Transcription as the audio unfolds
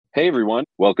Hey everyone,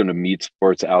 welcome to Meat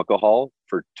Sports Alcohol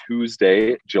for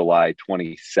Tuesday, July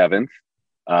 27th.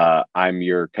 I'm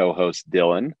your co-host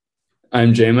Dylan.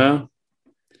 I'm JMO.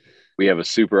 We have a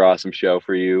super awesome show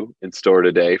for you in store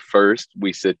today. First,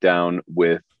 we sit down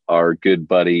with our good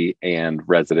buddy and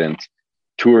resident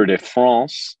Tour de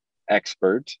France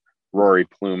expert, Rory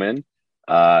Pluman.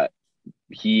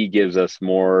 He gives us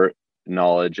more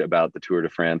knowledge about the Tour de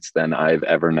France than I've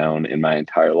ever known in my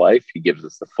entire life. He gives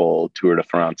us the full Tour de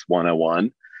France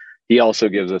 101. He also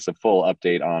gives us a full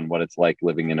update on what it's like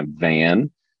living in a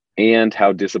van and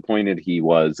how disappointed he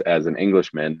was as an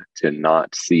Englishman to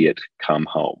not see it come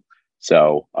home.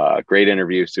 So great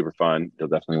interview, super fun. You'll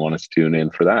definitely want to tune in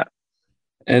for that.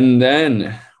 And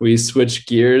then we switch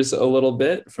gears a little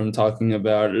bit from talking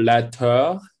about La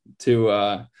Tour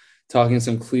to talking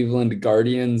some Cleveland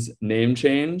Guardians name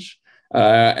change.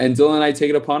 And Dylan and I take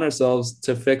it upon ourselves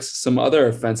to fix some other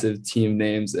offensive team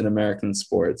names in American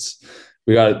sports.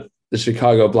 We got the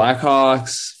Chicago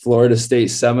Blackhawks, Florida State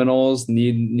Seminoles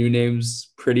need new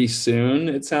names pretty soon,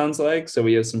 it sounds like. So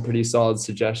we have some pretty solid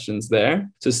suggestions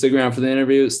there. So stick around for the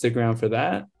interview, stick around for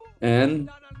that, and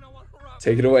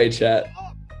take it away, chat.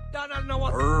 Big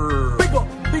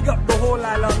up the whole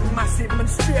island, massive man,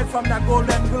 straight from the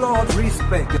Golden Globe.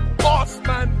 Respect. Boss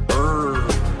man.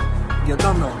 You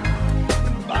don't know.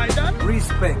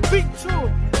 Respect. Big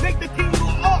tune. Make the king go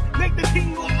up. Make the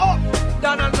king go up.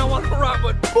 Down on no one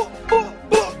Robert.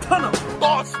 Turn up.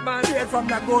 Boss man. Straight from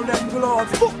the Golden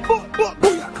Globes.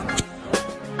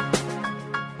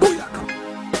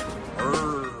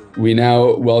 We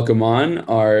now welcome on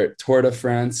our Tour de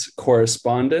France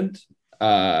correspondent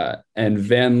and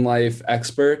van life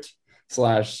expert /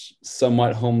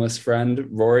 somewhat homeless friend,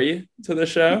 Rory, to the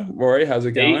show. Rory, how's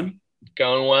it going? Hey,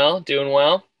 going well, doing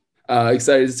well.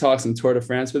 Excited to talk some Tour de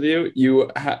France with you.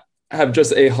 You have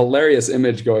just a hilarious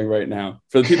image going right now.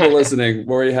 For the people listening,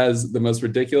 Rory has the most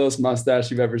ridiculous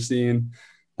mustache you've ever seen,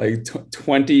 like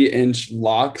 20-inch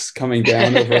locks coming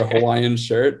down over a Hawaiian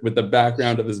shirt with the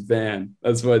background of his van.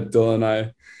 That's what Dylan and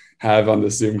I have on the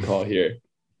Zoom call here.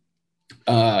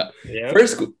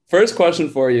 First question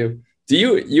for you. Do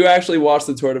you actually watch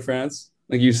the Tour de France?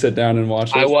 Like you sit down and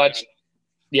watch it?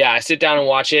 I sit down and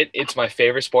watch it. It's my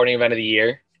favorite sporting event of the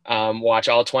year. Watch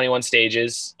all 21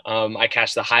 stages. I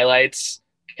catch the highlights,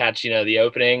 the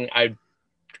opening.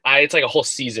 It's like a whole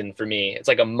season for me. It's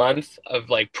like a month of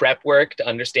like prep work to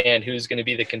understand who's going to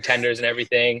be the contenders and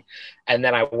everything. And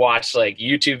then I watch like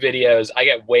YouTube videos. I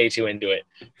get way too into it,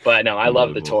 but no, I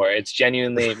love the Tour. It's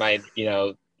genuinely my,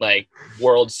 like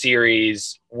World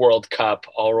Series, World Cup,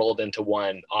 all rolled into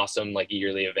one awesome, like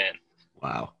yearly event.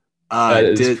 Wow.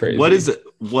 That is crazy.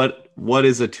 What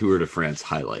is a Tour de France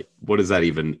highlight? What does that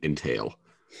even entail?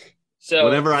 So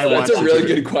whenever I watch, that's a really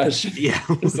good question. Yeah,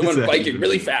 someone biking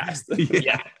really fast.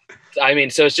 Yeah. I mean,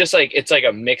 so it's just like it's like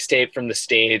a mixtape from the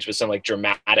stage with some like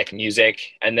dramatic music,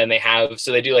 and then they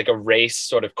do like a race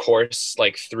sort of course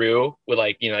like through with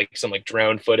like like some like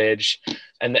drone footage,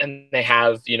 and then they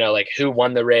have like who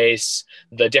won the race,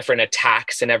 the different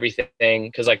attacks and everything,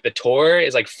 because like the Tour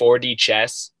is like 4D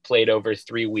chess played over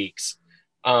 3 weeks.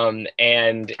 And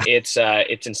it's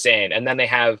insane. And then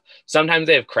sometimes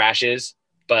they have crashes,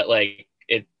 but like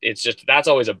it's just, that's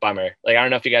always a bummer. Like I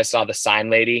don't know if you guys saw the sign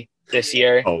lady this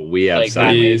year. Oh, we have we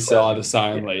saw the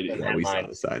sign lady. Yeah, we saw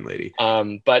the sign lady.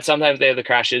 But sometimes they have the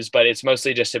crashes, but it's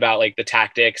mostly just about like the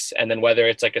tactics and then whether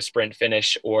it's like a sprint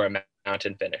finish or a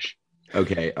mountain finish.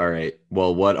 Okay. All right.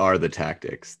 Well, what are the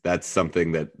tactics? That's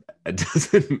something that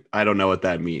I don't know what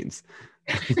that means.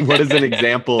 What is an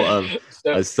example of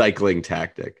a cycling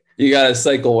tactic? You got to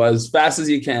cycle as fast as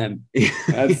you can.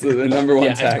 That's the number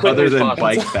one tactic. Other than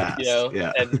bike fast.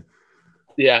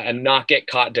 And not get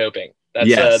caught doping. That's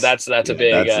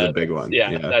a big one.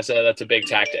 That's a big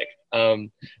tactic. So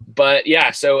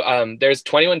there's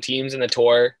 21 teams in the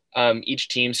Tour. Each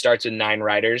team starts with 9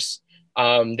 riders.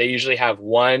 They usually have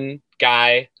one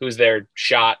guy who's their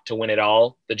shot to win it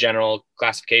all, the general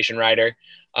classification rider.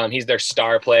 He's their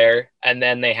star player. And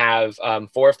then they have 4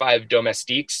 or 5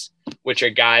 domestiques, which are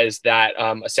guys that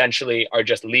essentially are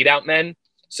just lead out men.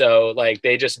 So like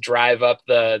they just drive up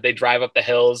the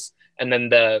hills, and then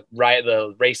the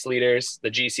race leaders,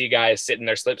 the GC guys, sit in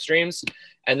their slipstreams.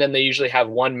 And then they usually have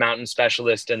one mountain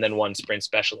specialist and then one sprint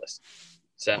specialist.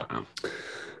 So. Wow.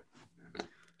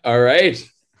 All right.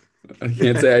 I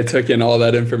can't say I took in all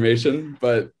that information,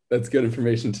 but that's good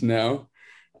information to know.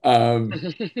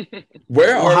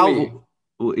 Where are we?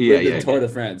 The Tour de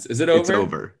France? Is it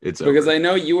over? It's over. Because I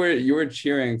know you were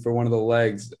cheering for one of the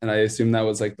legs, and I assume that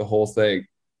was like the whole thing.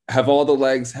 Have all the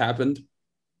legs happened?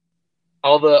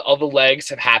 all the legs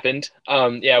have happened.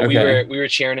 Yeah, Okay. we were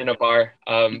cheering in a bar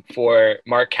for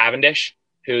Mark Cavendish,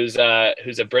 who's a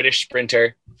British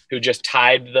sprinter who just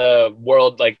tied the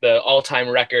world, like the all-time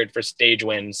record for stage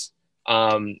wins.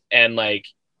 And like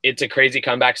it's a crazy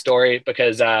comeback story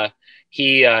because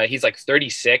he's like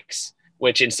 36,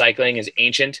 which in cycling is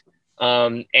ancient.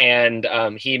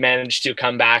 And he managed to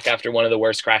come back after one of the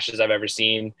worst crashes I've ever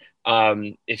seen.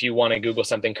 If you want to Google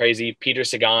something crazy, Peter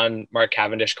Sagan, Mark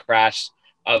Cavendish crash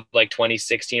of like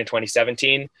 2016 or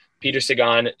 2017. Peter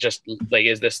Sagan just like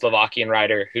is the Slovakian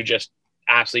rider who just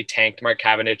absolutely tanked Mark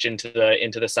Cavendish into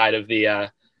the side of the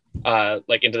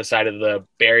into the side of the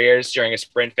barriers during a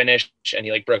sprint finish, and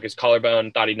he like broke his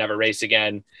collarbone, thought he'd never race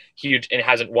again. Huge, and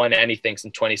hasn't won anything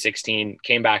since 2016.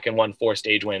 Came back and won 4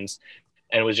 stage wins,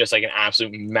 and it was just like an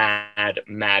absolute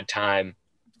mad time.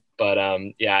 But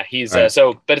yeah, he's Right.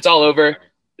 but it's all over.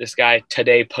 This guy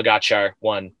Tadej Pogačar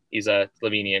won. He's a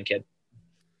Slovenian kid.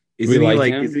 Isn't like he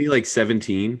like him? isn't he like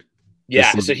 17?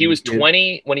 Yeah, This so he was kid?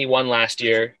 20 when he won last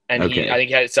year, and Okay. I think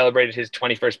he had celebrated his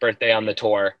 21st birthday on the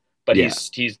tour. But Yeah.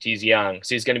 he's young,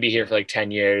 so he's going to be here for like 10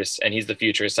 years, and he's the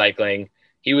future of cycling.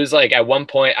 He was like at one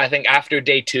point, I think after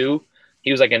day 2,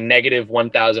 he was like a negative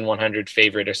 1,100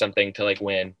 favorite or something to like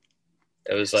win.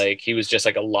 It was like he was just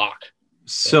like a lock.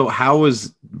 So how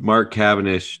was Mark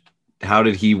Cavendish? How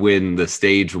did he win the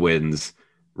stage wins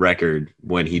record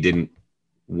when he didn't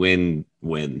win?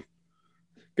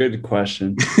 Good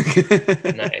question.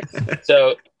 Nice.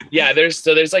 So yeah,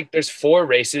 there's 4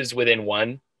 races within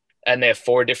one, and they have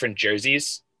 4 different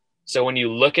jerseys. So when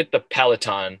you look at the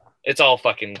peloton, it's all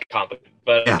fucking complicated.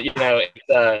 But Yeah. you know,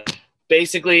 it's,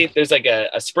 basically there's like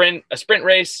a sprint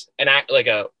race, like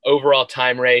a overall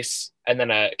time race, and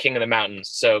then a King of the Mountains.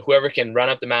 So whoever can run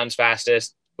up the mountains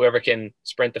fastest, whoever can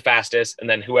sprint the fastest, and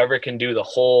then whoever can do the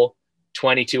whole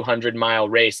 2,200-mile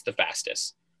race the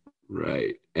fastest.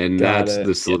 Right. And Got that's it.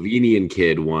 the Slovenian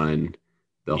kid won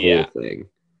the Yeah. whole thing.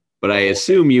 But I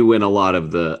assume you win a lot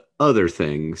of the other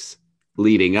things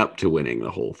leading up to winning the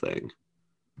whole thing.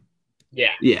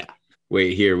 Yeah. Yeah.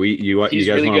 Wait, here you He's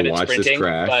guys really want good to at watch this sprinting,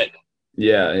 crash? but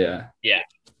Yeah.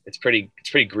 it's pretty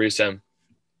gruesome.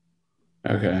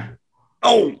 Okay.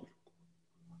 Oh,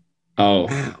 Oh,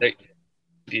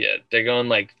 Yeah, they're going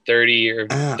like 30 or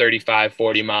 35,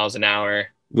 40 miles an hour.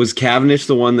 was Cavendish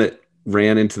the one that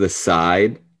ran into the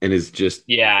side and is just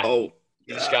Yeah. oh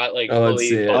He just got like Oh, let's fully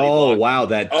see it. oh blocked. wow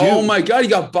that dude oh my God, he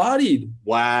got bodied.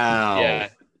 wow Yeah.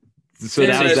 so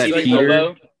that was It's that like Peter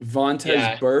Lobo. Vontae's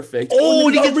Yeah. perfect. Oh,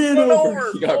 and he he got gets ran run over.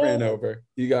 over. He got Oh. ran over.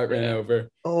 He got ran Yeah. over.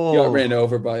 oh He got ran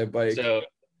over by a bike. So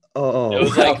oh it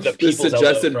was Wow. like the The people's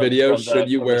suggested elbow video: from should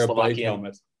you from wear a the bike Slovakian.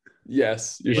 helmet?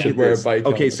 Yes, you Yeah. should wear a bike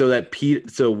okay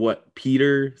helmet. so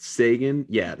Peter Sagan,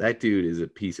 yeah, that dude is a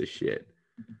piece of shit.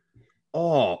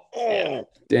 Yeah.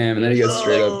 Damn, and then he gets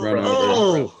straight up run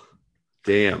over.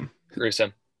 Damn,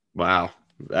 Gruesome. wow,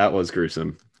 that was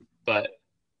gruesome. But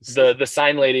the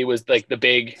sign lady was like the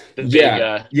big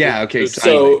Yeah, okay, oops. sign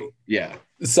So- lady. Yeah,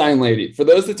 Sign lady. For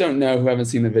those that don't know, who haven't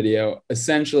seen the video,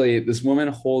 essentially this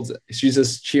woman she's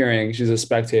just cheering. She's a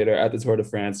spectator at the Tour de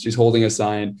France. She's holding a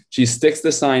sign. She sticks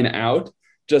the sign out,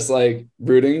 just like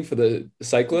rooting for the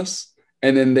cyclists.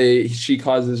 And then she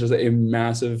causes just a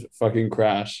massive fucking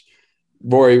crash.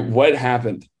 Rory, what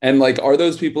happened? And like, are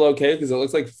those people okay? Because it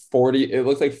looks like 40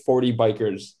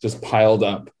 bikers just piled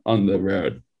up on the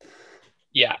road.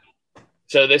 Yeah.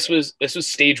 So this was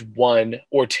stage 1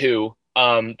 or 2.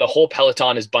 The whole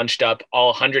peloton is bunched up, all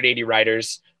 180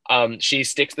 riders. She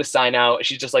sticks the sign out.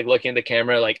 She's just like looking at the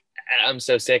camera, like, I'm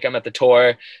so sick. I'm at the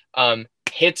Tour.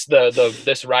 Hits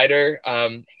this rider,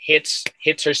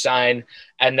 hits her sign,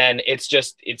 and then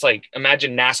it's like,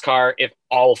 imagine NASCAR if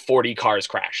all 40 cars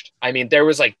crashed. I mean, there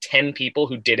was like 10 people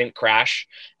who didn't crash,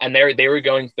 and they were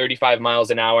going 35 miles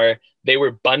an hour. They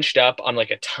were bunched up on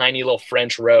like a tiny little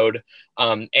French road,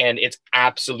 and it's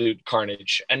absolute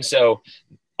carnage. And so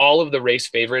all of the race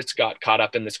favorites got caught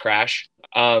up in this crash.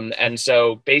 And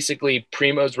so basically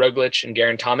Primož Roglič and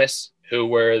Geraint Thomas, who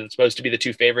were supposed to be the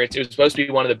 2 favorites, it was supposed to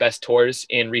be one of the best tours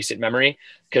in recent memory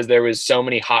because there was so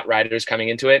many hot riders coming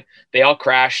into it. They all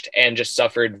crashed and just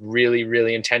suffered really,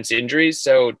 really intense injuries.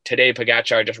 So today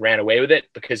Pogačar just ran away with it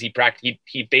because he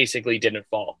basically didn't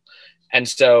fall. And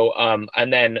so,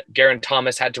 and then Geraint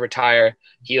Thomas had to retire.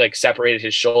 He like separated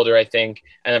his shoulder, I think.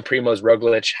 And then Primož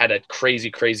Roglič had a crazy,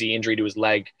 crazy injury to his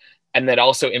leg. And that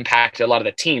also impacted a lot of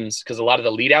the teams because a lot of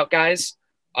the lead out guys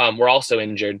were also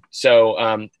injured.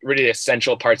 So really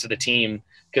essential parts of the team,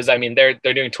 because I mean, they're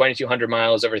doing 2,200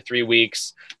 miles over 3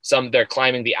 weeks. They're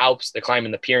climbing the Alps, they're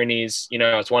climbing the Pyrenees. You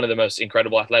know, it's one of the most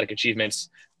incredible athletic achievements.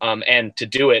 And to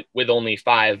do it with only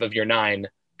 5 of your 9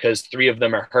 because 3 of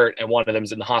them are hurt and 1 of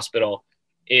them's in the hospital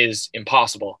is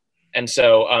impossible. And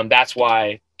so that's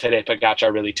why Tadej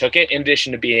Pogačar really took it, in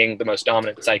addition to being the most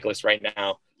dominant cyclist right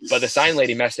now. But the sign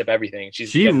lady messed up everything.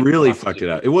 She really fucked it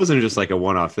up. It wasn't just like a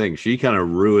one-off thing. She kind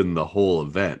of ruined the whole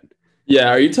event. Yeah,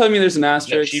 are you telling me there's an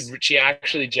asterisk? No, she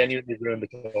actually genuinely ruined the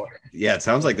tour. Yeah, it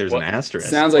sounds like there's an asterisk.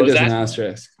 Sounds like there's an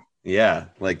asterisk. Yeah,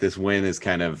 like this win is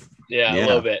kind of a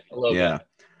little bit. Yeah.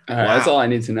 All right, that's all I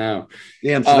need to know.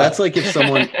 Damn, so that's like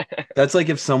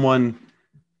if someone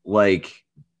like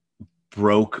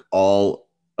broke all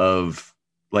of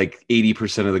like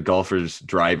 80% of the golfers'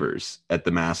 drivers at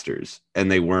the Masters and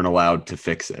they weren't allowed to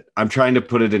fix it. I'm trying to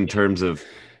put it in terms of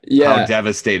how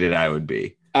devastated I would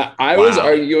be. I was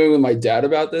arguing with my dad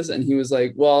about this, and he was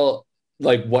like, well,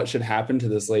 like, what should happen to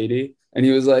this lady? And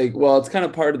he was like, well, it's kind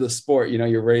of part of the sport. You know,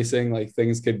 you're racing, like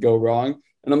things could go wrong.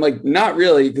 And I'm like, not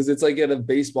really, because it's like at a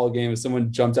baseball game, if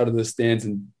someone jumped out of the stands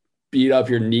and beat up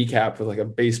your kneecap with like a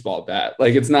baseball bat,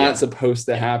 like it's not supposed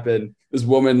to happen. This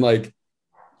woman like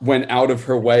went out of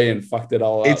her way and fucked it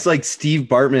all up. It's like Steve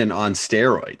Bartman on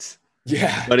steroids.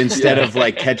 Yeah. But instead of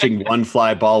like catching one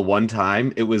fly ball one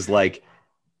time, it was like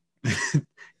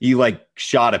you like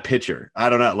shot a pitcher. I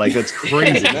don't know. Like that's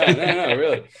crazy. no,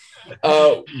 really.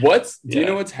 Do you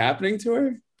know what's happening to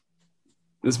her?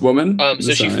 This woman?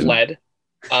 So she fled.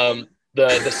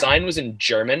 The sign was in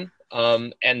German.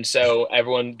 And so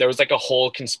there was like a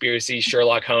whole conspiracy,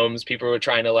 Sherlock Holmes, people were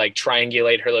trying to like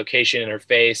triangulate her location in her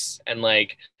face. And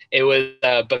like, it was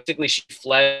basically she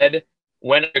fled,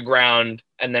 went underground,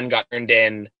 and then got turned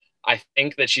in. I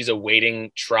think that she's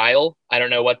awaiting trial. I don't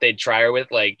know what they'd try her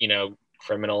with, like, you know,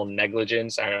 criminal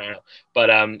negligence. I don't know. But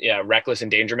reckless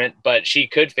endangerment. But she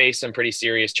could face some pretty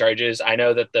serious charges. I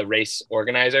know that the race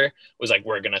organizer was like,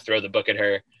 we're going to throw the book at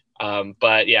her.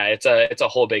 But yeah, it's a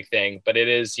whole big thing, but it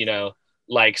is, you know,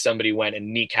 like somebody went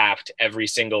and kneecapped every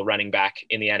single running back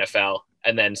in the NFL.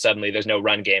 And then suddenly there's no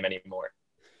run game anymore.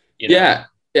 You know? Yeah.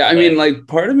 I mean, like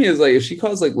part of me is like, if she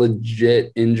caused like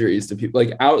legit injuries to people,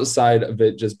 like outside of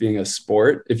it just being a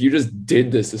sport, if you just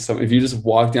did this to someone, if you just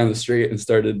walked down the street and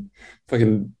started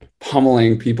fucking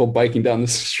pummeling people biking down the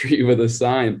street with a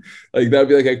sign, like that'd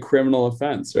be like a criminal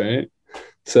offense. Right.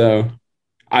 So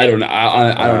I don't know.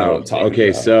 I don't know what I'm talking about.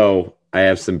 Okay, so I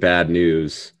have some bad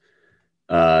news.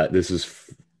 This is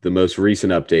the most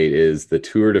recent update is the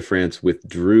Tour de France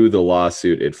withdrew the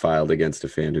lawsuit it filed against a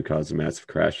fan who caused a massive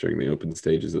crash during the open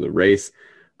stages of the race,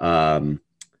 according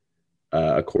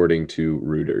to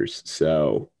Reuters.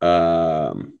 So,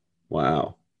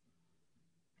 wow.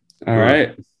 All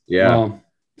right. Yeah. Well,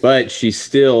 but she's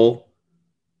still,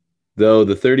 though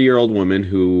the 30-year-old woman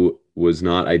who was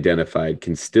not identified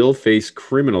can still face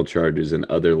criminal charges and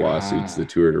other lawsuits. The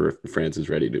Tour de France is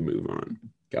ready to move on.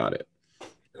 Got it.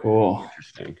 Cool.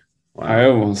 Interesting. Wow. I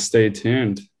will stay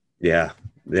tuned. Yeah.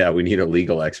 We need a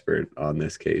legal expert on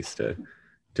this case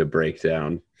to break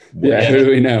down. Yeah, who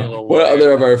do we know? What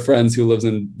other of our friends who lives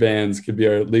in vans could be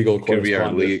our legal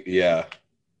correspondent? Yeah.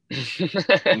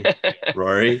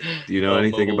 Rory, do you know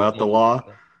anything about the law?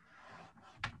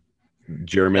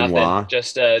 German nothing. law?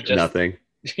 Just nothing.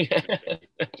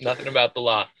 Nothing about the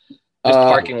law. Just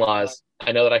parking laws.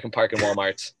 I know that I can park in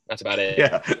Walmarts. That's about it.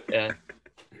 Yeah.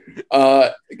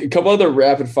 A couple other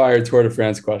rapid fire Tour de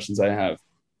France questions I have.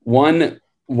 One,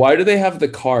 why do they have the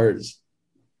cars?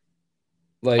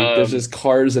 Like there's just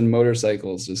cars and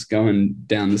motorcycles just going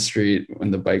down the street when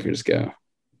the bikers go.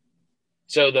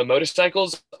 So the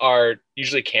motorcycles are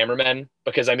usually cameramen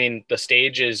because, I mean, the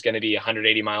stage is going to be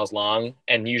 180 miles long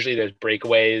and usually there's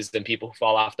breakaways and people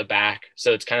fall off the back.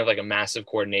 So it's kind of like a massive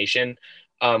coordination.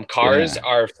 Cars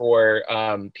are for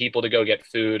people to go get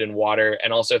food and water.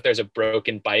 And also if there's a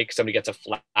broken bike, somebody gets a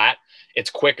flat, it's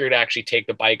quicker to actually take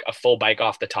a full bike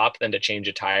off the top than to change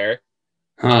a tire.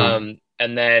 And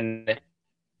then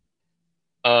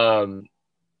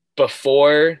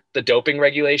before the doping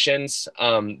regulations,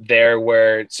 there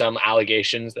were some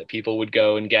allegations that people would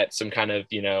go and get some kind of,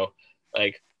 you know,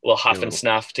 like little huff and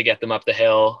snuff to get them up the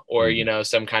hill, or, you know,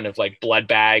 some kind of like blood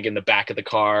bag in the back of the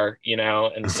car, you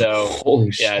know? And so,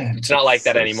 it's not like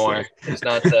that anymore. Sick. It's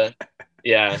not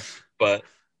but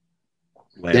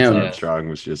Lance Armstrong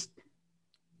was just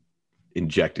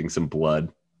injecting some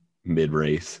blood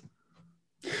mid-race.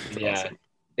 Yeah. Awesome.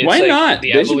 Why not?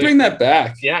 They should bring that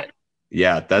back.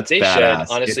 Yeah, that's badass.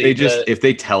 Should, honestly, if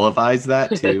they televise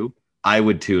that too, I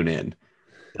would tune in.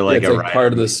 Like it's like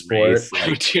part of the sport. I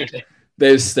would tune in.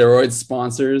 They have steroid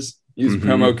sponsors. Use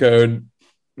promo code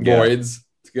VOIDS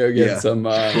to go get some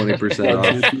 20%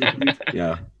 off.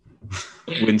 Yeah.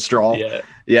 Winstraw.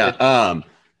 Yeah.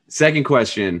 Second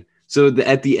question. So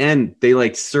at the end, they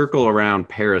like circle around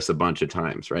Paris a bunch of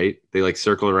times, right? They like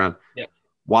circle around. Yeah.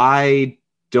 Why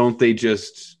don't they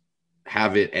just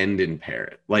have it end in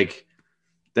Paris? Like,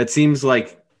 that seems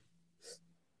like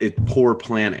it's poor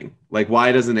planning. Like,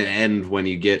 why doesn't it end when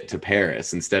you get to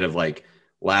Paris instead of like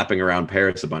lapping around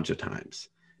Paris a bunch of times?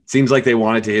 It seems like they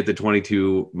wanted to hit the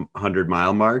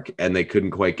 2,200-mile mark and they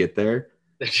couldn't quite get there.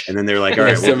 And then they're like, all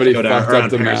right, we'll Somebody go down fucked around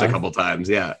up the Paris a math. couple times.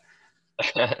 Yeah.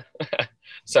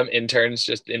 Some interns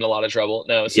just in a lot of trouble.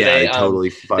 No, so Yeah, they totally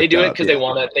fucked they do it up. because they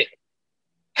want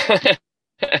to.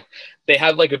 They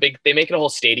have like they make it a whole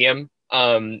stadium,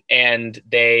 and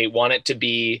they want it to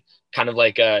be kind of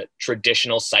like a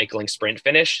traditional cycling sprint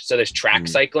finish. So there's track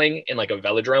cycling in like a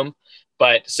velodrome,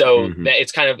 but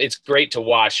it's great to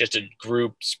watch, just a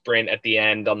group sprint at the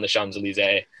end on the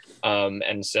Champs-Élysées.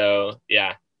 And so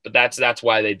yeah, but that's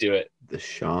why they do it. The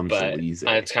Champs-Élysées.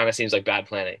 But it kind of seems like bad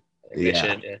planning.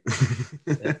 Yeah.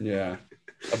 Yeah.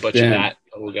 I'll butcher that,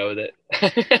 but we'll go with it.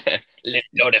 Le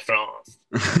Tour de France.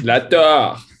 La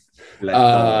Tour.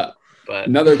 But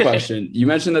Another question. You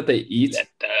mentioned that they eat.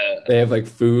 They have like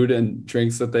food and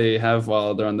drinks that they have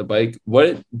while they're on the bike.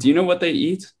 What do you know what they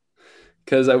eat?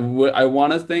 Because I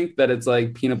want to think that it's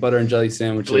like peanut butter and jelly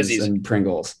sandwiches Glizzies. and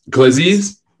Pringles.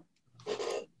 Glizzies?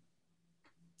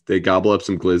 They gobble up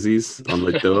some glizzies on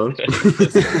Le Tour.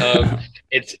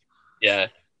 It's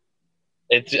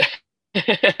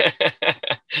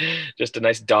just a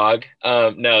nice dog.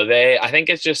 No, I think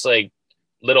it's just like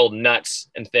little nuts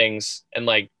and things and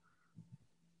like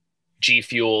G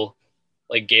Fuel,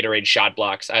 like Gatorade shot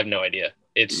blocks. I have no idea.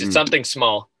 It's just something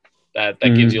small that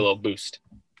gives you a little boost.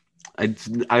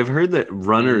 I've heard that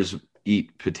runners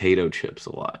eat potato chips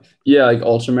a lot. Yeah, like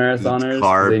ultra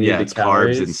marathoners. They need it's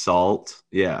carbs and salt.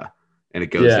 Yeah, and it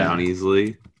goes down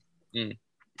easily.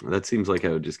 That seems like I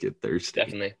would just get thirsty.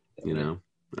 Definitely. You know.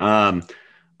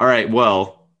 All right.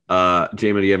 Well,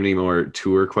 Jamie, do you have any more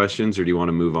tour questions, or do you want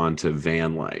to move on to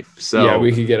van life? So yeah,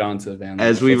 we could get on to van life.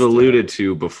 As we've alluded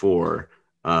to before,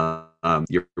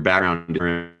 your background,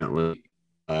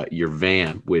 your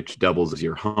van, which doubles as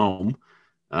your home.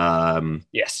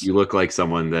 Yes, you look like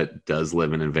someone that does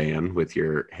live in a van with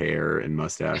your hair and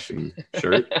mustache and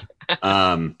shirt.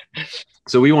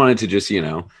 So we wanted to just,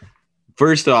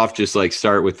 first off, just like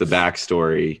start with the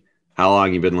backstory. How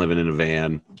long you've been living in a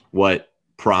van? What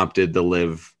prompted the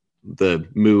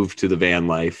move to the van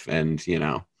life, and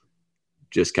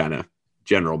just kind of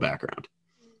general background.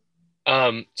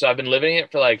 So I've been living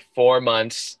it for like 4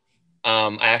 months.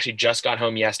 I actually just got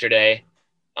home yesterday.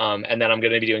 And then I'm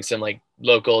going to be doing some like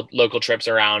local trips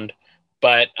around.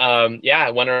 But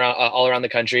I went around all around the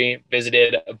country,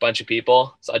 visited a bunch of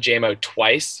people, saw JMO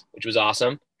twice, which was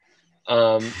awesome.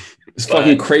 It's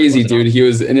fucking crazy, dude. He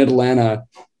was in Atlanta,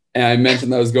 and I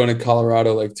mentioned that I was going to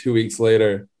Colorado like 2 weeks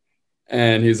later,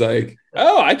 and he's like,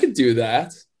 "Oh, I could do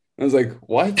that." I was like,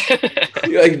 "What?"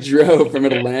 He like drove from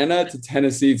Atlanta to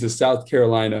Tennessee to South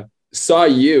Carolina, saw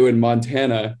you in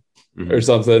Montana or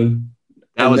something.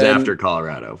 That was after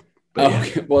Colorado.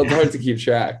 Okay. Well, it's hard to keep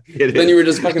track. Then you were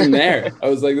just fucking there. I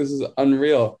was like, this is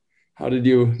unreal. How did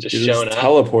you just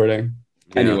teleporting?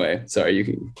 Yeah. Anyway, sorry, you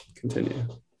can continue.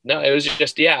 No, it was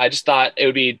just, I just thought it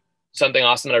would be something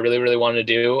awesome that I really, really wanted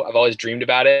to do. I've always dreamed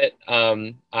about it.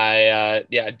 I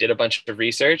did a bunch of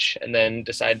research and then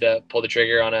decided to pull the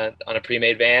trigger on a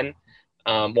pre-made van.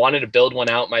 Wanted to build one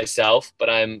out myself, but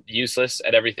I'm useless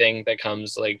at everything that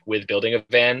comes like with building a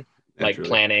van, like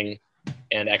planning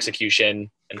and execution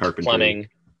and plumbing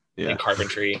and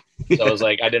carpentry. So I was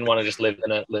like, I didn't want to just live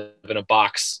in a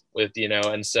box with,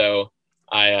 and so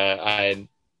I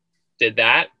did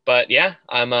that. But yeah,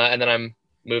 and then I'm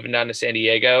moving down to San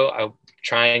Diego. I'm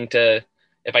trying to,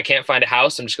 if I can't find a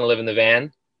house, I'm just gonna live in the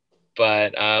van.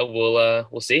 But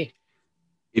we'll see.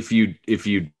 If you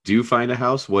do find a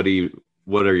house, what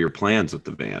are your plans with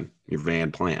the van? Your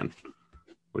van plan?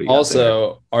 What do you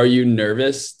also, are you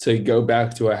nervous to go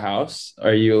back to a house?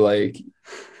 Are you like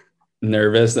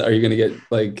nervous? Are you going to get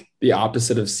like the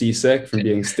opposite of seasick from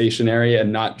being stationary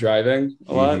and not driving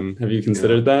a lot? Have you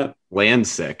considered that? Land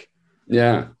sick.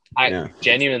 Yeah.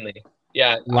 Genuinely.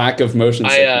 Yeah. Lack of motion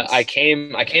sickness. I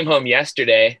came home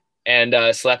yesterday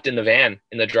and slept in the van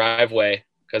in the driveway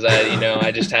because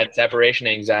I just had separation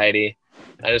anxiety.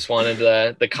 I just wanted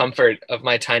the comfort of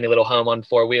my tiny little home on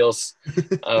 4 wheels.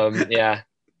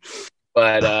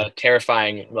 But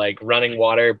terrifying, like running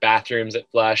water, bathrooms at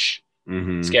flush.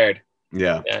 Scared.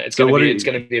 Yeah. It's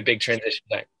gonna be a big transition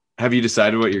thing. Have you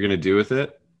decided what you're gonna do with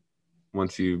it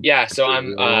once you? Yeah. So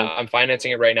I'm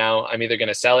financing it right now. I'm either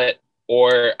gonna sell it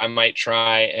or I might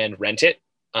try and rent it.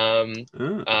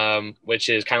 which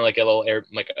is kind of like a little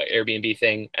Airbnb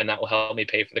thing, and that will help me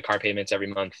pay for the car payments every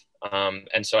month.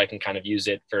 And so I can kind of use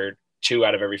it for 2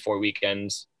 out of every 4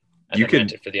 weekends, and then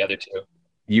rent it for the other 2.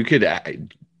 You could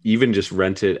even just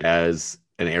rent it as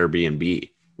an Airbnb.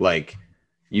 Like,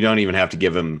 you don't even have to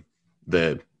give them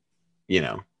they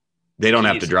don't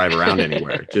have to drive around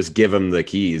anywhere. Just give them the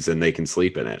keys and they can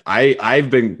sleep in it. I've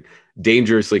been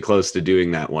dangerously close to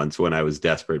doing that once when I was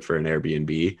desperate for an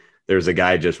Airbnb. There's a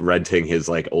guy just renting his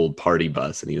like old party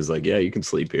bus, and he was like, "Yeah, you can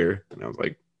sleep here." And I was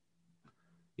like,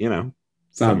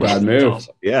 it's not a bad move.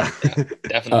 Awesome. Yeah.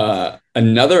 Definitely.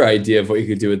 Another idea of what you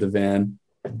could do with the van: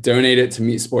 donate it to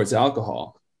Meat Sports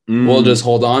Alcohol. Mm. We'll just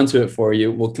hold on to it for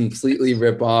you. We'll completely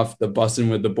rip off the Bussin'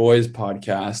 with the Boys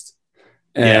podcast,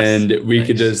 and we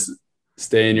could just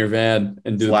stay in your van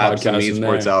and do slap the podcast some Meat in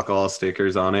Sports there. Alcohol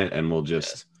stickers on it, and we'll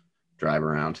just drive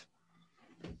around.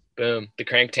 Boom. The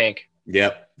crank tank.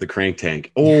 Yep, the crank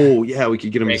tank. Oh yeah, we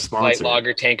could get them to Crank sponsor. Light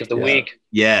Lager tank of the week.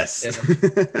 Yes.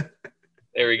 Yeah.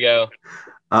 There we go.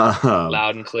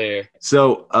 Loud and clear.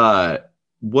 So,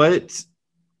 what,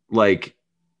 like,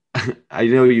 I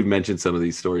know you've mentioned some of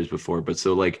these stories before, but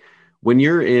so like when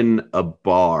you're in a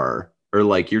bar or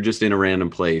like you're just in a random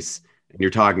place and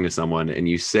you're talking to someone and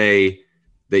you say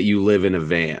that you live in a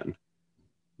van,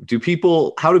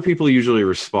 how do people usually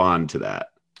respond to that?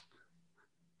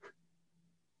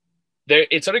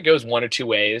 It sort of goes one or two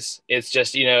ways. It's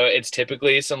just, it's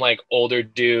typically some like older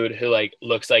dude who like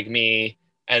looks like me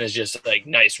and is just like,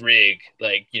 nice rig.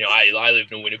 Like, I live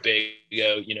in Winnebago,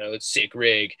 it's sick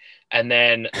rig. And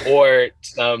then, or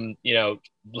some,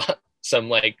 some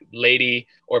like lady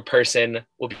or person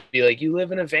will be like, you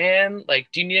live in a van? Like,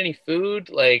 do you need any food?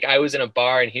 Like, I was in a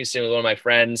bar in Houston with one of my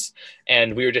friends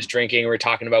and we were just drinking. We were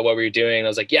talking about what we were doing. And I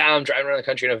was like, yeah, I'm driving around the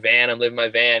country in a van. I'm living in my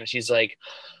van. And she's like,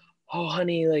 oh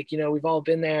honey, like, we've all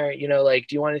been there, like,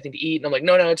 do you want anything to eat? And I'm like,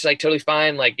 no, it's like totally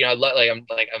fine. Like, I'm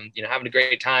having a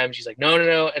great time. She's like,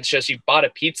 no. And so she bought a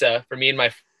pizza for me and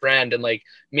my friend and like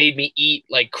made me eat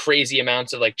like crazy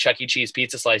amounts of like Chuck E. Cheese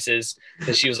pizza slices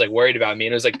because she was like worried about me.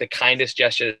 And it was like the kindest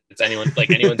gesture that's anyone's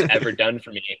ever done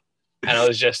for me. And I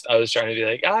was trying to be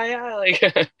like, oh yeah, like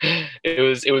it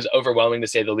was overwhelming to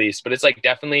say the least, but it's like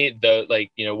definitely the,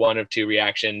 like, one of two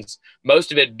reactions,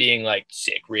 most of it being like,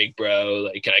 sick rig,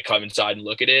 bro. Like, can I come inside and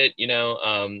look at it?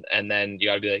 And then you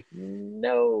gotta be like,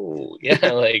 no, yeah.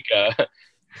 Like, that's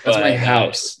my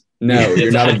house. No,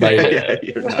 you're not invited. Yeah,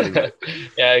 you're not invited.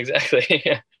 Yeah, exactly.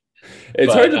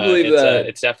 It's hard to believe that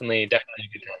it's definitely a good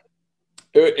time.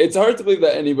 It's hard to believe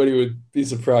that anybody would be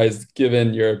surprised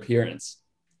given your appearance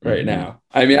right now.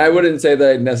 I mean, I wouldn't say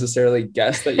that I necessarily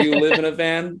guess that you live in a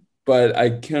van, but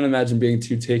I can't imagine being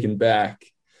too taken back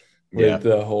with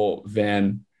the whole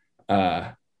van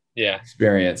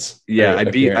experience. Yeah,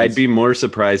 I'd be more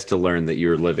surprised to learn that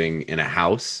you're living in a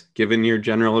house, given your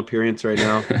general appearance right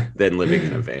now, than living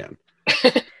in a van.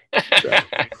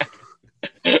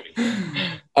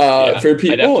 For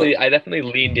people, I definitely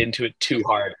leaned into it too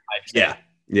hard. Yeah.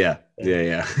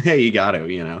 Hey, you got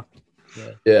to,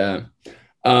 Yeah.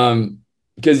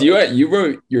 Because you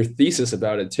wrote your thesis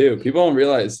about it too. People don't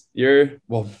realize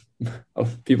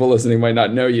people listening might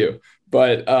not know you,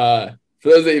 but for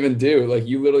those that even do, like,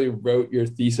 you literally wrote your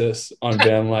thesis on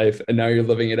van life and now you're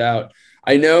living it out.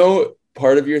 I know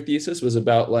part of your thesis was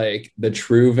about like the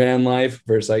true van life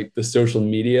versus like the social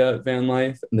media van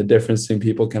life and the difference between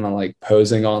people kind of like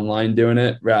posing online doing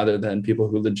it rather than people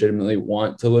who legitimately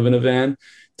want to live in a van.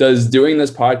 Does doing this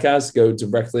podcast go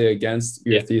directly against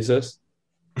your thesis?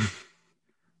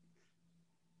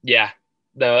 Yeah.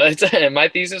 No, my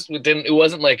thesis it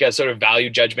wasn't like a sort of value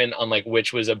judgment on like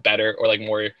which was a better or like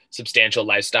more substantial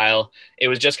lifestyle. It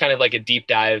was just kind of like a deep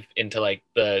dive into like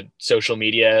the social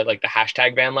media, like the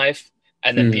hashtag van life,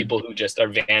 and then people who just are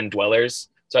van dwellers.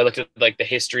 So I looked at like the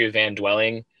history of van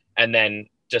dwelling, and then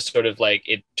just sort of like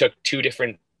it took 2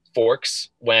 different forks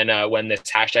when this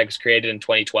hashtag was created in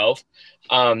 2012.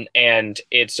 And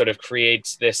it sort of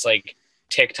creates this like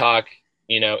TikTok,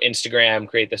 Instagram,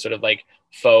 create this sort of like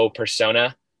faux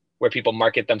persona where people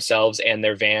market themselves and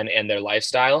their van and their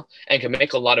lifestyle and can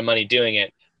make a lot of money doing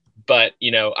it. But,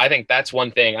 I think that's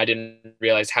one thing I didn't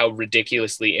realize how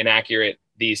ridiculously inaccurate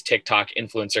these TikTok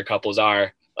influencer couples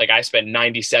are. Like, I spent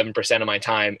 97% of my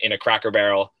time in a Cracker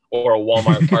Barrel or a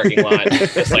Walmart parking lot,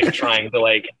 just like trying to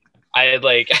like, I had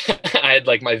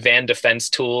like my van defense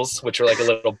tools, which were like a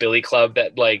little billy club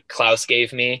that like Klaus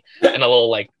gave me, and a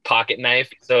little like pocket knife.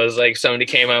 So it was like somebody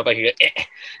came up, like,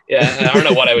 yeah, I don't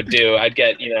know what I would do. I'd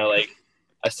get,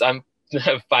 I'm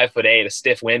 5'8", a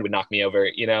stiff wind would knock me over,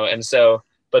 and so,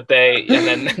 but and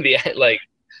then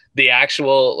the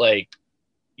actual like,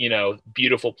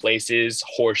 beautiful places,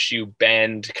 Horseshoe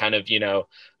Bend, kind of,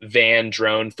 van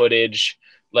drone footage.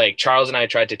 Like Charles and I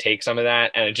tried to take some of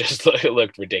that, and it just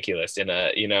looked ridiculous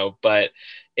but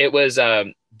it was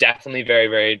definitely very,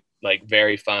 very,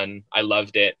 very fun. I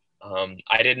loved it.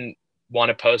 I didn't want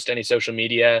to post any social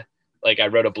media. Like I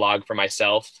wrote a blog for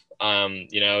myself,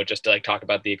 just to talk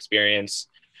about the experience.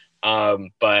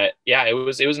 But yeah, it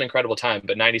was an incredible time,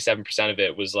 but 97% of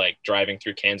it was driving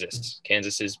through Kansas.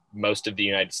 Kansas is most of the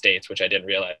United States, which I didn't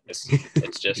realize.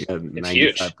 It's just, it's 95%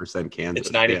 huge. 95% Kansas.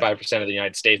 It's 95% of the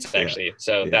United States, actually.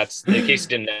 So that's, in case you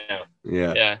didn't know.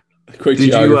 Yeah. Quick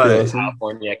did geography you,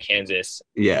 California, Kansas.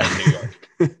 Yeah. New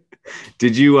York.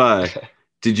 Did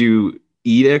you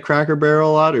eat at Cracker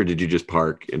Barrel a lot, or did you just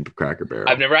park in Cracker Barrel?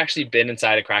 I've never actually been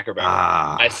inside a Cracker Barrel.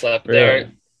 I slept really?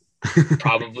 there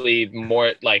probably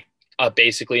more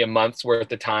basically a month's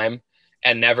worth of time,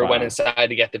 and never went inside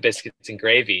to get the biscuits and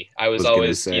gravy. I was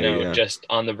always, just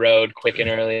on the road quick and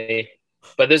early.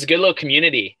 But there's a good little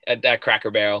community at that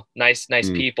Cracker Barrel. Nice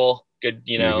people, good,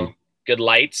 good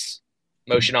lights,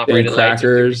 motion operated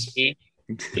crackers,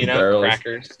 lights.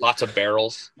 Crackers, lots of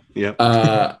barrels. Yep.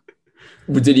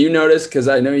 Did you notice, because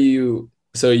I know you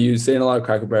stay in a lot of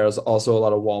Cracker Barrels, also a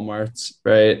lot of Walmarts,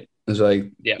 right? Those are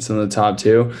some of the top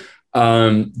two.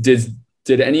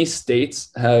 Did any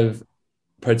states have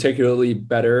particularly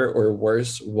better or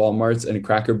worse Walmarts and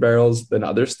Cracker Barrels than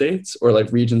other states, or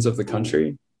regions of the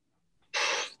country?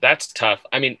 That's tough.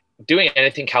 I mean, doing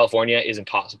anything California is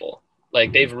impossible.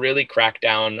 They've really cracked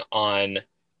down on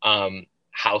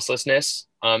houselessness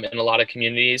in a lot of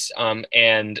communities.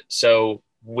 And so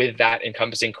with that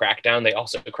encompassing crackdown, they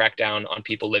also crack down on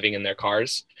people living in their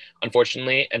cars,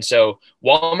 unfortunately. And so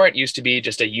Walmart used to be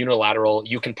just a unilateral,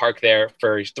 you can park there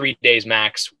for 3 days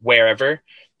max, wherever.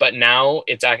 But now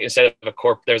it's instead of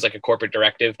there's a corporate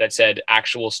directive that said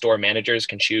actual store managers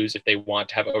can choose if they want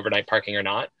to have overnight parking or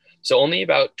not. So only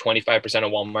about 25%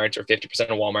 of Walmarts or 50%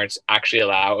 of Walmarts actually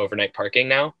allow overnight parking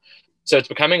now. So it's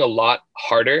becoming a lot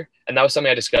harder. And that was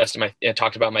something I discussed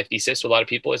talked about my thesis with a lot of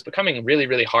people. It's becoming really,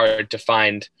 really hard to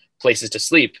find places to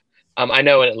sleep. I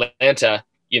know in Atlanta,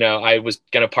 I was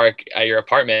going to park at your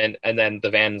apartment, and then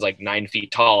the van's 9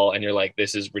 feet tall, and you're like,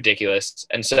 this is ridiculous.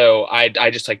 And so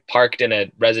I just parked in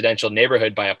a residential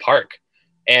neighborhood by a park.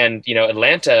 And,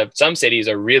 Atlanta, some cities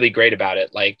are really great about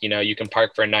it. You can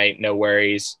park for a night, no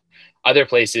worries. Other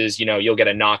places, you'll get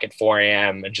a knock at 4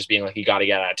 a.m. and just being you got to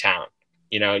get out of town.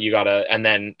 And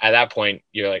then at that point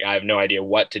you're I have no idea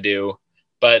what to do.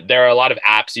 But there are a lot of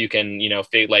apps you can,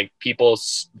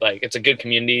 people's, it's a good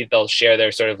community. They'll share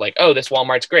their sort of oh, this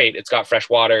Walmart's great. It's got fresh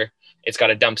water. It's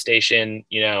got a dump station,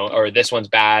 or this one's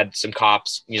bad. Some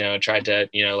cops, tried to,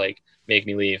 make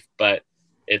me leave. But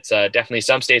it's definitely,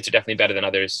 some states are definitely better than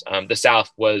others. The South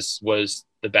was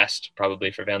the best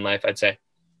probably for van life, I'd say.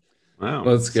 Wow.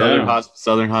 Let's go.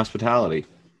 Southern hospitality.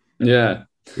 Yeah.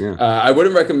 Yeah. I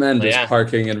wouldn't recommend just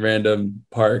parking in random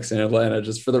parks in Atlanta,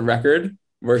 just for the record.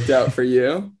 Worked out for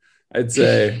you. I'd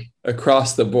say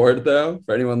across the board, though,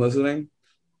 for anyone listening,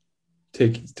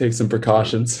 take some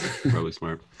precautions. Probably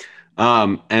smart.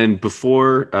 And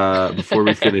before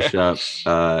we finish up,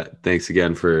 thanks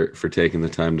again for taking the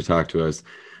time to talk to us.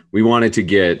 We wanted to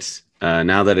get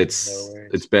now that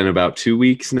it's been about 2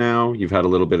 weeks now. You've had a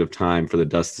little bit of time for the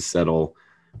dust to settle.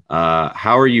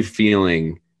 How are you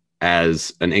feeling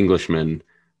as an Englishman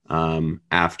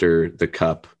after the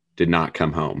cup did not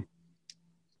come home?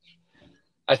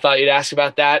 I thought you'd ask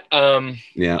about that.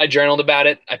 Yeah. I journaled about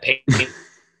it. I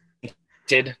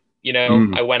painted,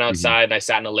 I went outside and I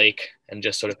sat in a lake and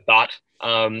just sort of thought,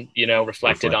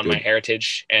 reflected on my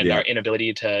heritage and our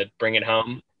inability to bring it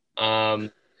home.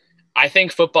 I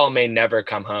think football may never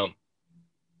come home,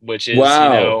 which is,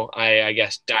 I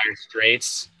guess dire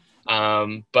straits.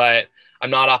 But I'm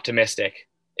not optimistic.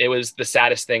 It was the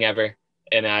saddest thing ever.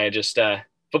 And I just,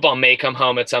 football may come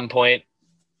home at some point.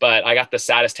 But I got the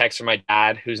saddest text from my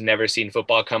dad, who's never seen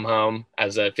football come home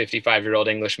as a 55-year-old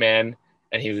Englishman.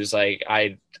 And he was like,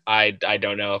 I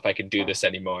don't know if I could do this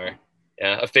anymore.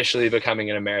 Yeah, officially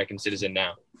becoming an American citizen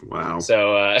now. Wow.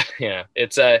 So,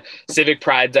 it's civic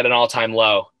pride's at an all-time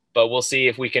low. But we'll see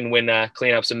if we can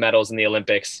clean up some medals in the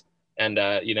Olympics and,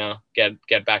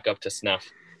 get back up to snuff.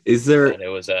 Is there? And it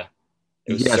was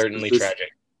certainly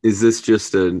tragic. Is this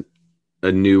just a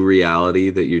new reality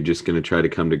that you're just going to try to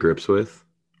come to grips with,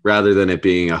 rather than it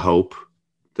being a hope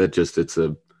that just it's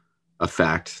a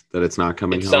fact that it's not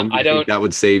coming home? I think that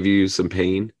would save you some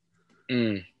pain.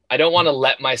 I don't want to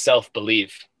let myself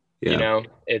believe. Yeah.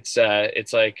 It's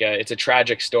a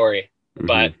tragic story. Mm-hmm.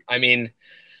 But I mean,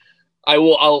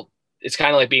 I'll. It's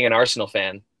kind of like being an Arsenal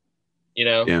fan.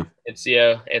 Yeah.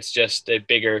 It's just a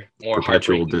bigger, more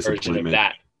Perpetual heartbreaking version of disappointment.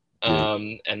 that.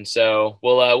 Yeah. And so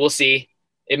we'll see.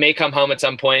 It may come home at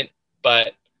some point,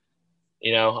 but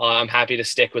I'm happy to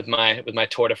stick with my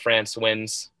Tour de France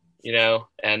wins.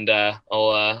 And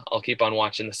I'll keep on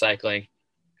watching the cycling,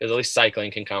 because at least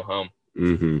cycling can come home.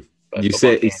 Mm-hmm. But You football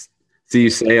say can't. so. You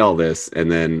say all this,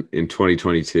 and then in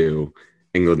 2022,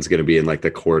 England's going to be in like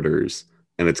the quarters,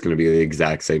 and it's going to be the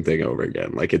exact same thing over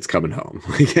again. Like it's coming home.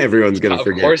 Like everyone's going to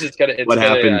forget. Of course, it's what gonna,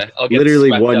 happened I'll get literally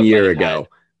swept up 1 by year the ago,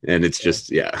 tide. and it's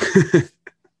just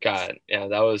God, yeah,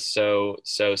 that was so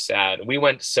sad. We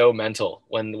went so mental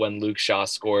when Luke Shaw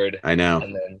scored. I know.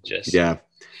 And then just yeah,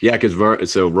 because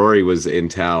so Rory was in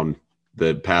town,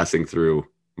 passing through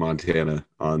Montana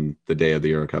on the day of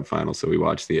the EuroCup final, so we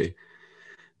watched the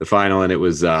final, and it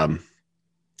was a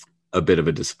bit of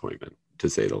a disappointment, to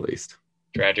say the least.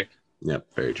 Tragic. Yep,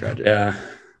 very tragic.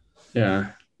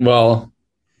 Yeah. Well,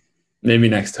 maybe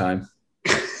next time.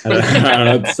 I don't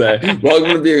know what to say.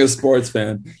 Welcome to being a sports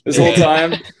fan. This whole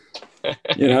time,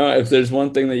 if there's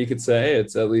one thing that you could say,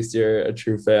 it's at least you're a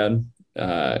true fan,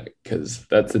 because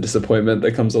that's the disappointment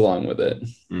that comes along with it.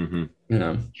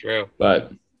 Mm-hmm. True.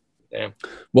 But damn.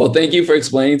 Well, thank you for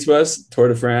explaining to us Tour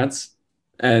de France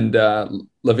and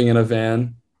living in a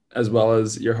van, as well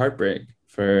as your heartbreak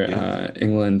for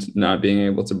England not being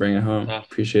able to bring it home.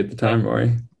 Appreciate the time,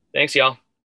 Rory. Thanks, y'all.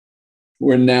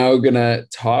 We're now going to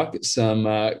talk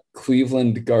some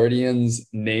Cleveland Guardians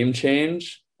name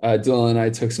change. Dylan and I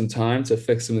took some time to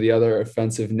fix some of the other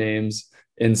offensive names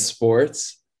in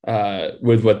sports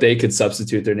with what they could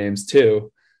substitute their names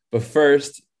to. But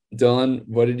first, Dylan,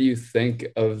 what did you think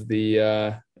of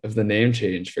the name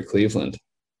change for Cleveland?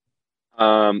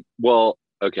 Well,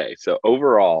 okay. So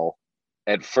overall,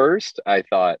 at first I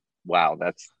thought, wow,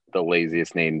 that's the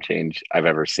laziest name change I've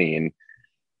ever seen.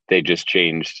 They just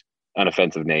changed an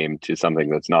offensive name to something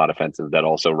that's not offensive that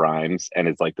also rhymes, and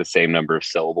it's like the same number of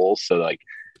syllables. So like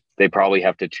they probably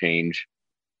have to change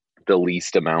the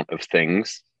least amount of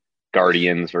things.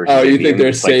 Guardians versus you Indians, think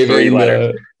they're saving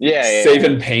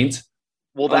saving paint?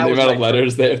 Well, that was the amount of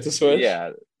letters they have to switch.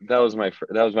 Yeah, that was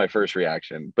my first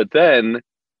reaction. But then,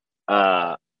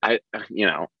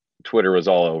 Twitter was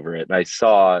all over it, and I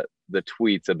saw the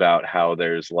tweets about how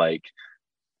there's like,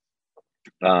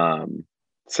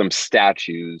 some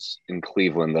statues in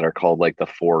Cleveland that are called like the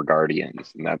Four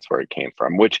Guardians, and that's where it came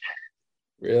from. Which,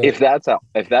 really? if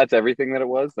that's everything that it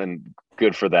was, then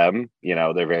good for them.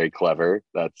 They're very clever.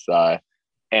 That's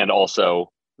and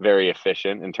also very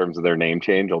efficient in terms of their name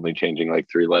change, only changing like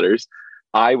 3 letters.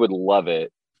 I would love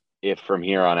it if from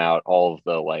here on out all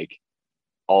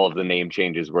of the name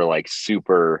changes were like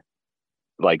super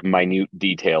like minute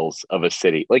details of a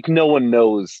city. Like no one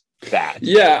knows that.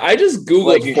 Yeah, I just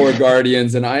Googled Four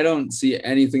Guardians and I don't see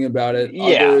anything about it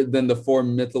other than the 4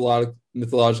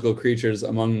 mythological creatures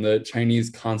among the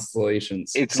Chinese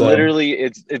constellations. It's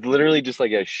literally just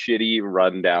like a shitty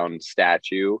rundown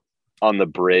statue on the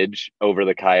bridge over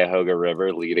the Cuyahoga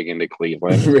River leading into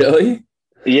Cleveland. Really?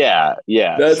 Yeah.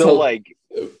 That's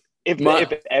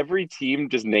if every team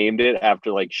just named it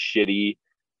after like shitty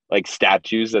like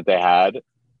statues that they had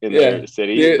in their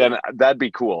city, then that'd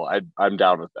be cool. I'm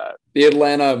down with that. The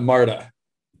Atlanta MARTA.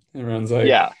 Everyone's like,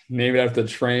 name it after the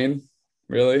train.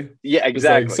 Really? Yeah,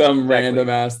 exactly. It's like some random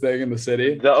ass thing in the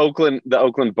city. The Oakland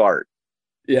BART.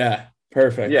 Yeah,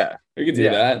 perfect. Yeah, we could do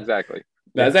that. Exactly.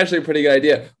 That's actually a pretty good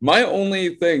idea. My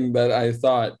only thing that I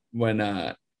thought when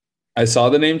I saw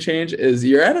the name change is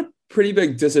you're at a pretty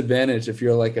big disadvantage if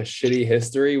you're like a shitty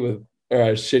history or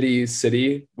a shitty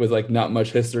city with like not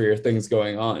much history or things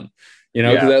going on.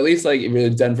 Because at least like if you're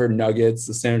the Denver Nuggets,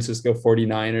 the San Francisco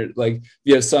 49ers, like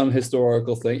you have some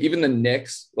historical thing. Even the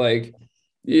Knicks, like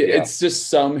it's just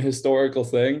some historical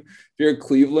thing. If you're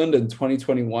Cleveland in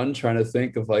 2021 trying to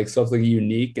think of like something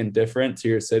unique and different to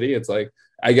your city, it's like,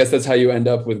 I guess that's how you end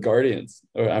up with Guardians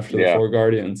or after the Four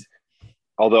Guardians.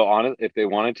 Although if they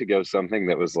wanted to go something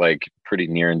that was like pretty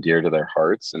near and dear to their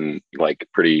hearts and like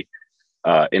pretty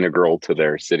integral to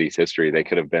their city's history, they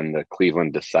could have been the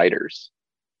Cleveland Deciders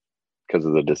because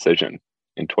of the decision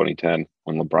in 2010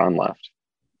 when LeBron left.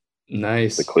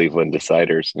 Nice. The Cleveland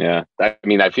Deciders. Yeah.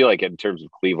 I feel like in terms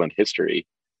of Cleveland history,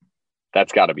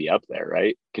 that's got to be up there,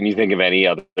 right? Can you think of any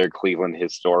other Cleveland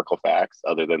historical facts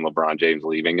other than LeBron James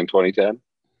leaving in 2010?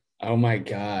 Oh my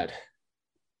God.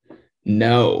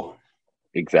 No.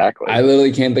 Exactly. I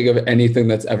literally can't think of anything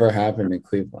that's ever happened in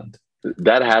Cleveland.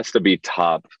 That has to be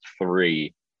top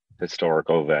 3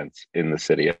 historical events in the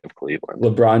city of Cleveland.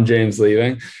 LeBron James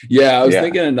leaving. Yeah, I was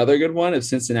thinking another good one. If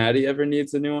Cincinnati ever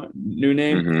needs a new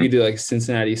name, you do like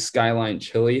Cincinnati Skyline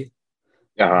Chili.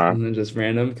 And then just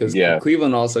random, because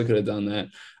Cleveland also could have done that.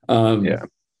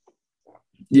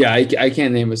 I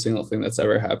can't name a single thing that's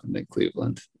ever happened in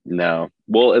Cleveland. No.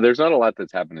 Well, there's not a lot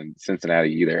that's happened in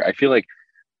Cincinnati either. I feel like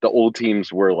the old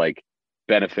teams were like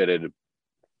benefited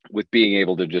with being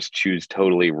able to just choose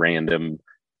totally random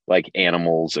like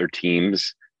animals or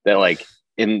teams that, like,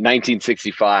 in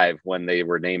 1965, when they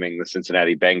were naming the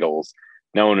Cincinnati Bengals,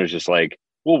 no one was just like,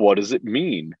 well, what does it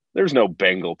mean? There's no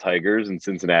Bengal tigers in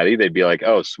Cincinnati. They'd be like,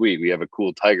 oh, sweet, we have a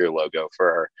cool tiger logo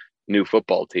for our new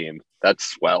football team. That's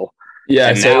swell. Yeah.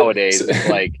 And nowadays, it's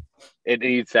like, it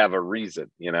needs to have a reason,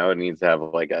 you know, it needs to have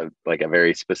like a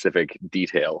very specific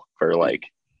detail for like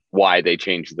why they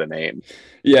changed the name.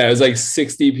 Yeah, it was like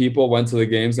 60 people went to the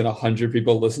games and 100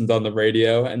 people listened on the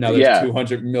radio, and now there's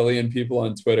 200 million people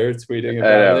on Twitter tweeting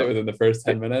about it within the first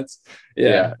 10 minutes.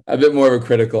 Yeah, a bit more of a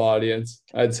critical audience,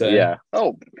 I'd say. Yeah.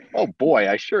 Oh boy,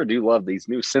 I sure do love these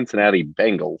new Cincinnati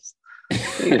Bengals.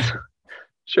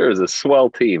 Sure is a swell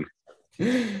team.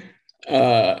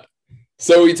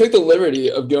 So we took the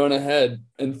liberty of going ahead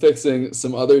and fixing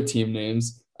some other team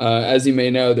names. As you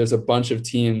may know, there's a bunch of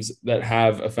teams that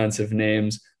have offensive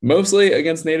names, mostly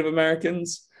against Native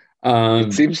Americans.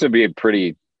 It seems to be a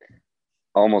pretty,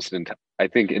 I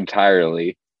think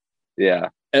entirely. Yeah.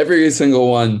 Every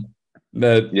single one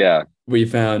that we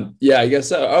found. Yeah, I guess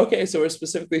so. Okay, so we're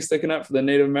specifically sticking up for the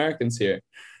Native Americans here.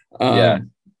 I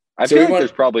feel like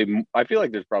there's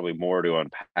probably more to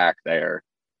unpack there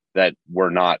that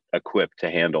we're not equipped to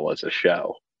handle as a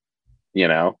show, you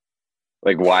know?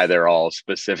 Like why they're all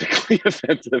specifically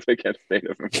offensive against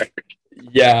Native Americans.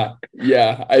 Yeah.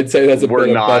 I'd say that's we're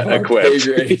not equipped.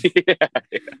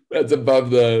 That's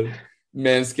above the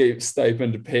Manscaped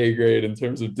stipend pay grade in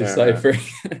terms of deciphering,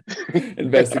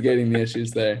 investigating the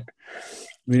issues there.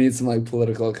 We need some like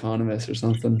political economists or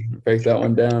something. Break that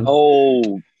one down.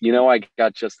 Oh, you know, I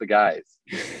got just the guys.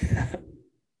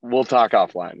 We'll talk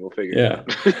offline. We'll figure it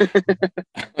out.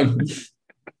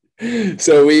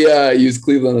 So we use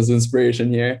Cleveland as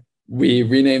inspiration here. We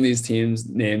rename these teams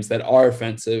names that are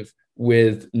offensive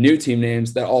with new team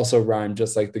names that also rhyme,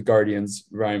 just like the Guardians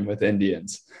rhyme with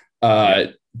Indians.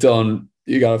 Dylan,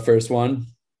 you got a first one?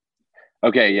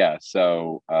 Okay, yeah.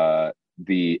 So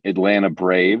the Atlanta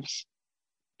Braves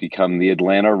become the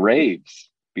Atlanta Raves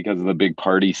because of the big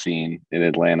party scene in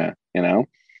Atlanta, you know?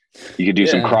 You could do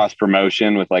some cross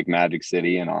promotion with like Magic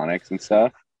City and Onyx and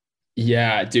stuff.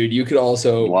 Yeah, dude, you could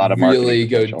also really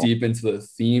go deep into the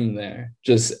theme there.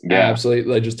 Just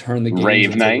absolutely like just turn the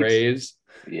games into raves.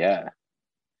 Yeah.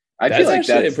 I feel like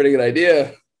that's a pretty good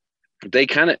idea. They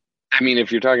kind of, I mean,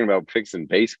 if you're talking about fixing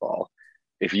baseball,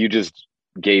 if you just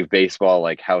gave baseball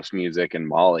like house music and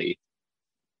Molly,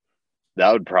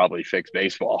 that would probably fix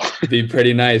baseball. It'd be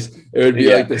pretty nice. It would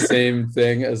be like the same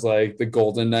thing as like the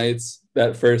Golden Knights.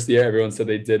 That first year, everyone said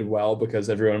they did well because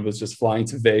everyone was just flying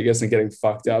to Vegas and getting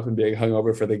fucked up and being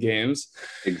hungover for the games.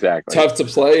 Exactly. Tough to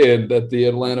play in at the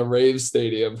Atlanta Braves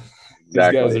stadium.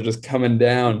 Exactly. These guys are just coming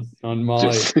down on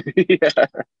Molly.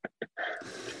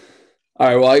 All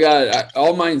right. Well,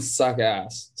 all mine suck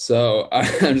ass. So I'm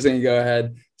just going to go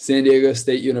ahead. San Diego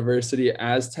State University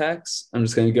Aztecs. I'm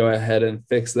just going to go ahead and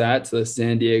fix that to the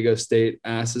San Diego State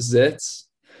Ass-Zits.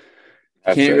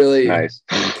 Can't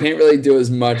really do as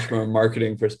much from a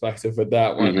marketing perspective with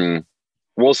that one.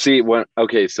 Mm-hmm. We'll see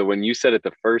so when you said it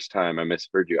the first time, I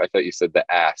misheard you. I thought you said the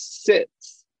ass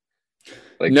sits.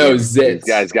 Like no, zits. These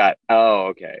guys got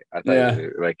okay. I thought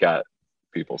you like got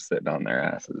people sitting on their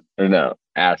asses. Or no,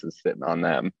 asses sitting on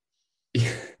them.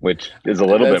 Which is a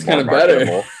little bit more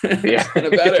marketable. Yeah, kind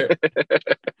of better.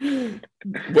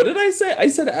 What did I say? I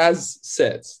said as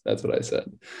sits. That's what I said.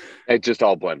 It just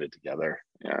all blended together.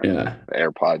 Yeah. The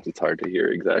AirPods, it's hard to hear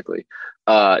exactly.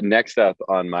 Next up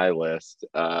on my list,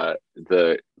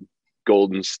 the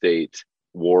Golden State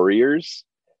Warriors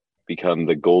become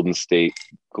the Golden State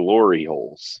Glory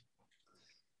Holes.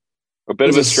 A bit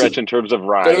of a stretch in terms of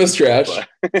rhyme. Bit of a stretch.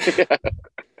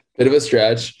 Bit of a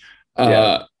stretch.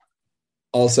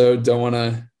 Also, don't want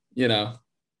to,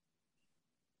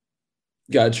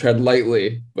 got to tread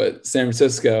lightly, but San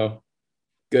Francisco,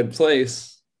 good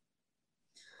place.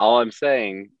 All I'm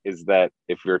saying is that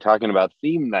if you're talking about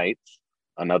theme nights,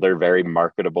 another very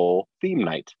marketable theme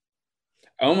night.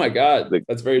 Oh my God,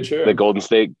 that's very true. The Golden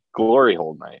State Glory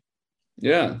Hole night.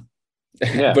 Yeah.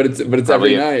 but it's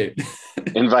every night.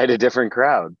 Invite a different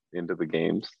crowd into the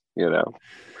games, Yeah,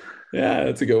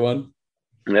 that's a good one.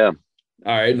 Yeah.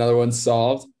 All right, another one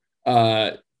solved.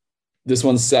 This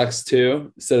one sucks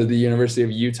too. Instead of the University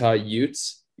of Utah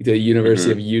Utes, the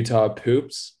University of Utah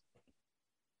Poops.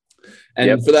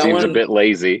 And for that seems one, a bit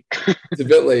lazy. It's a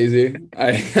bit lazy.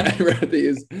 I wrote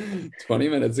these 20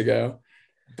 minutes ago.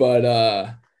 But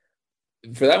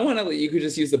for that one, you could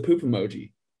just use the poop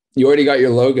emoji. You already got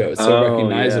your logo. It's so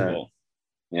recognizable.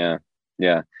 Yeah.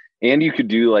 And you could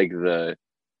do like the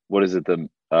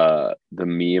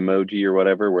me emoji or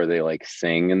whatever, where they like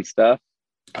sing and stuff.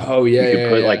 Oh yeah. You could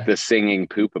put like the singing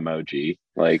poop emoji,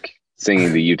 like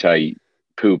singing the Utah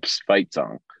Poops fight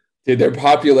song. Dude, their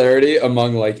popularity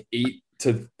among like 8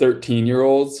 to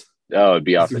 13-year-olds. Oh, it'd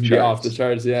be off the charts. Off the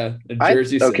charts, yeah.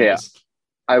 Jersey singles.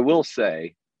 I will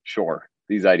say, sure,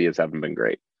 these ideas haven't been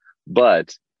great,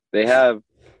 but they have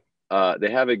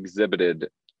exhibited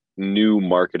new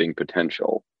marketing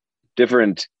potential,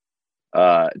 different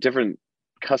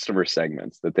customer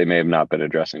segments that they may have not been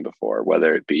addressing before,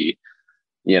 whether it be,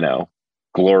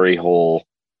 glory hole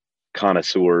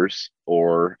connoisseurs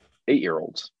or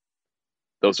 8-year-olds.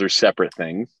 Those are separate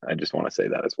things. I just want to say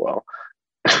that as well.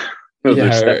 Those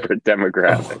are separate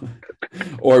demographics.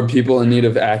 Or people in need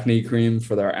of acne cream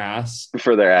for their ass.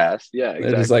 For their ass, yeah,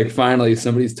 exactly. They're just like, finally,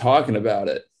 somebody's talking about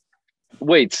it.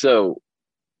 Wait, so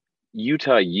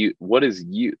Utah Ute, what is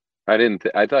Ute?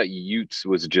 I thought Utes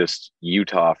was just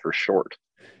Utah for short.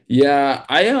 Yeah,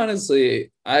 I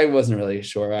wasn't really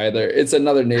sure either. It's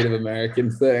another Native American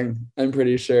thing, I'm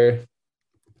pretty sure.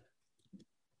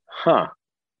 Huh.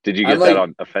 Did you get that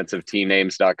on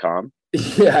offensiveteamnames.com?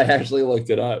 Yeah, I actually looked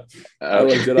it up. Okay. I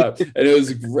looked it up. And it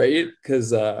was great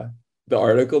because the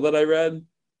article that I read,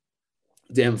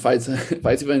 fights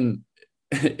even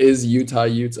is Utah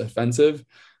Utes offensive?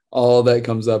 All that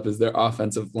comes up is their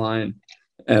offensive line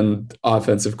and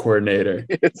offensive coordinator.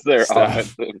 It's their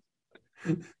offensive.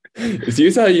 Is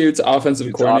Utah Utes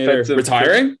offensive coordinator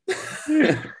retiring?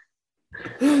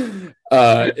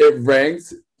 It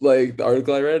ranked, like, the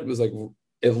article I read was like,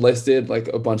 it listed like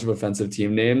a bunch of offensive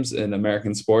team names in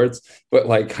American sports, but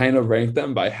like kind of ranked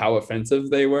them by how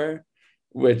offensive they were,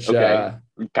 which power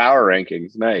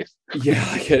rankings. Nice. Yeah.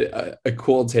 Like a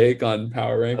cool take on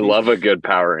power rankings. I love a good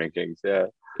power rankings. Yeah.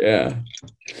 Yeah.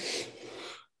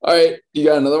 All right. You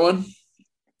got another one?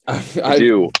 I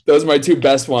do. Those are my two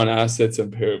best one, assets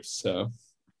and poops. So,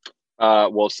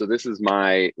 so this is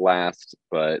my last,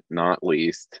 but not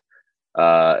least,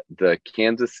 the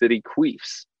Kansas City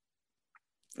Queefs.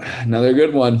 Another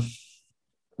good one.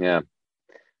 Yeah.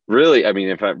 Really, I mean,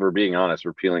 if we're being honest,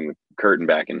 we're peeling the curtain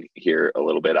back in here a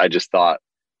little bit. I just thought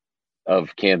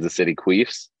of Kansas City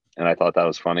Queefs, and I thought that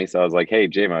was funny. So I was like, hey,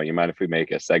 JMO, you mind if we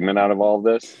make a segment out of all of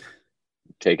this?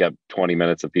 Take up 20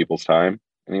 minutes of people's time?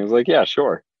 And he was like, yeah,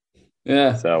 sure.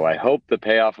 Yeah. So I hope the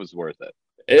payoff was worth it.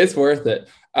 It's worth it.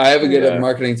 I have a good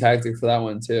marketing tactic for that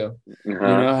one, too. You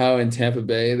know how in Tampa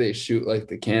Bay they shoot like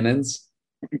the cannons?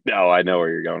 No, I know where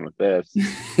you're going with this.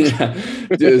 Yeah,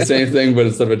 do the same thing, but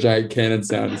instead of a giant cannon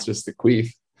sound, it's just the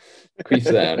queef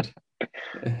sound.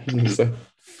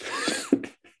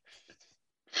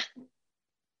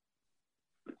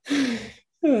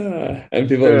 And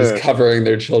people are just covering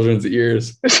their children's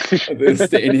ears at the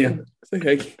stadium. It's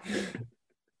like,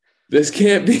 this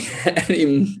can't be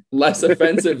any less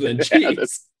offensive than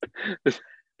cheese.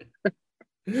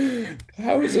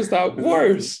 How is this not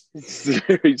worse? It's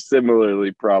very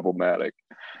similarly problematic.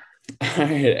 All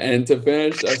right, and to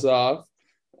finish us off,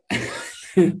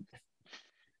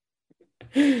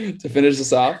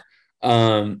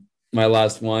 my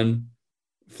last one,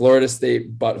 Florida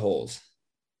State buttholes.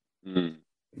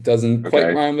 Doesn't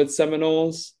quite rhyme with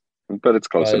Seminoles, but it's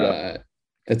close enough.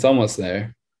 It's almost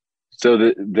there.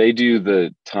 So they do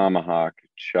the tomahawk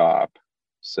chop.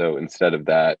 So instead of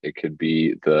that, it could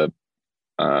be the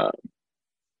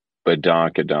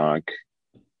badonkadonk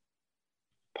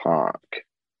ponk.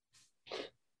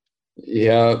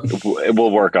 Yeah,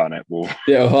 we'll work on it. We'll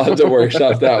have to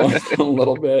workshop that one a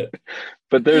little bit.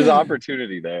 But there's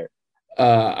opportunity there.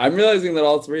 I'm realizing that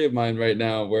all three of mine right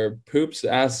now were poops,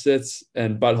 ass sits,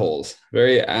 and buttholes.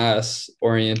 Very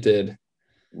ass-oriented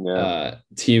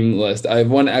team list. I have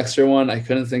one extra one. I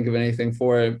couldn't think of anything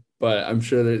for it, but I'm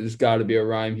sure there's got to be a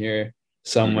rhyme here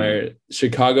somewhere. Mm-hmm.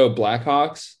 Chicago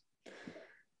Blackhawks.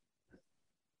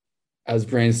 I was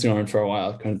brainstorming for a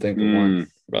while. Couldn't think of one.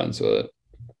 Runs with it.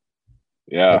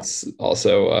 Yeah. It's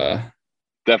also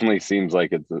definitely seems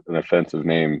like it's an offensive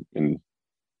name and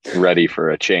ready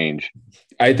for a change.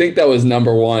 I think that was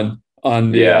number one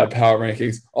on the power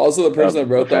rankings. Also, the person that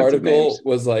wrote the article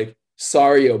was like,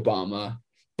 sorry, Obama,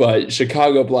 but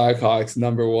Chicago Blackhawks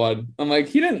number one. I'm like,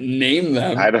 he didn't name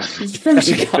them. He's from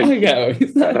Chicago.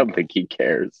 I don't think he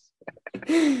cares.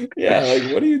 Yeah,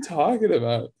 like, what are you talking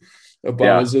about?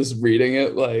 Obama's just reading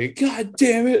it like, God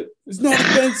damn it, it's not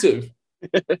offensive.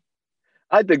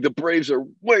 I think the Braves are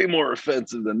way more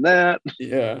offensive than that.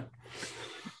 Yeah.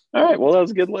 All right. Well, that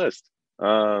was a good list.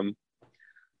 Well,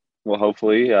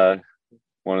 hopefully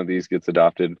one of these gets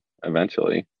adopted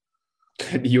eventually.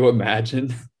 Can you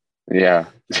imagine? Yeah.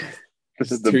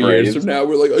 This is the 2 years Braves. from now,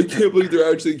 we're like, I can't believe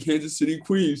they're actually Kansas City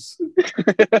Queefs.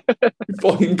 We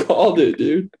fucking called it,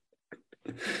 dude.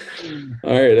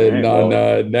 All right, and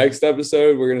on next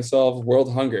episode, we're gonna solve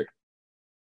world hunger.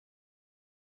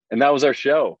 And that was our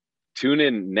show. Tune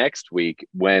in next week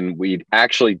when we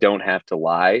actually don't have to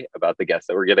lie about the guest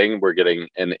that we're getting. We're getting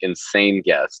an insane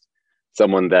guest,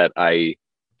 someone that I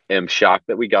am shocked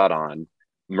that we got on.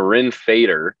 Marin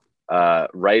Fader,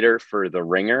 writer for The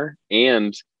Ringer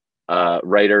and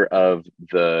writer of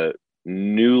the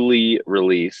newly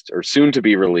released or soon to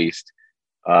be released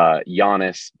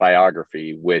Giannis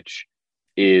biography, which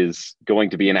is going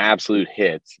to be an absolute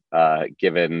hit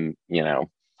given,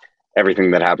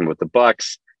 everything that happened with the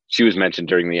Bucks. She was mentioned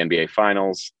during the NBA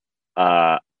Finals.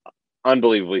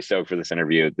 Unbelievably stoked for this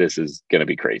interview. This is going to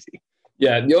be crazy.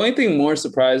 Yeah, the only thing more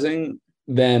surprising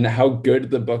than how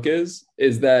good the book is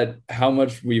that how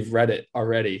much we've read it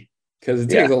already, because it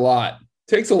takes a lot.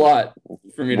 It takes a lot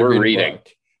for me to read a book.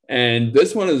 And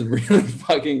this one is really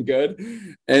fucking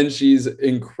good, and she's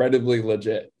incredibly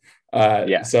legit.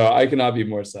 So I cannot be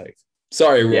more psyched.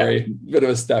 Sorry, Rory, bit of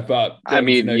a step up. I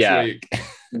mean, next week.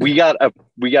 we got a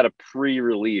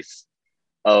pre-release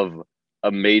of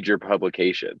a major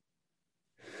publication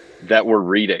that we're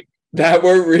reading.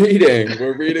 We're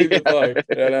reading the book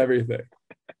and everything.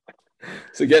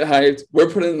 So get hyped. We're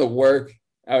putting in the work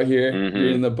out here,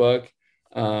 reading the book.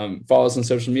 Follow us on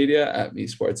social media at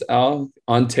MeSportsAl.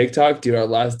 On TikTok, dude, our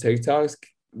last TikToks,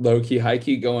 low-key,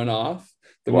 high-key going off.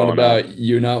 The one about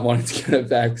you not wanting to get a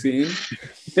vaccine.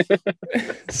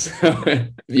 So if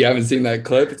you haven't seen that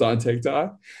clip, it's on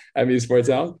TikTok at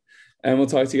MeSportsAl. And we'll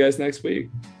talk to you guys next week.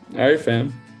 All right,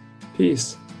 fam.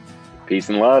 Peace. Peace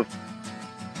and love.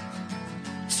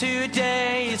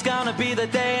 Today is gonna be the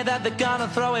day that they're gonna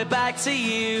throw it back to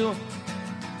you.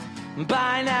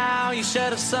 By now you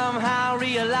should have somehow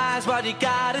realized what you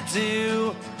gotta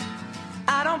do.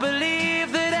 I don't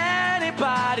believe that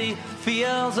anybody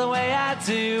feels the way I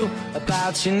do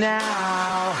about you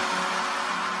now.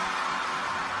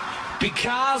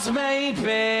 Because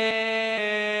maybe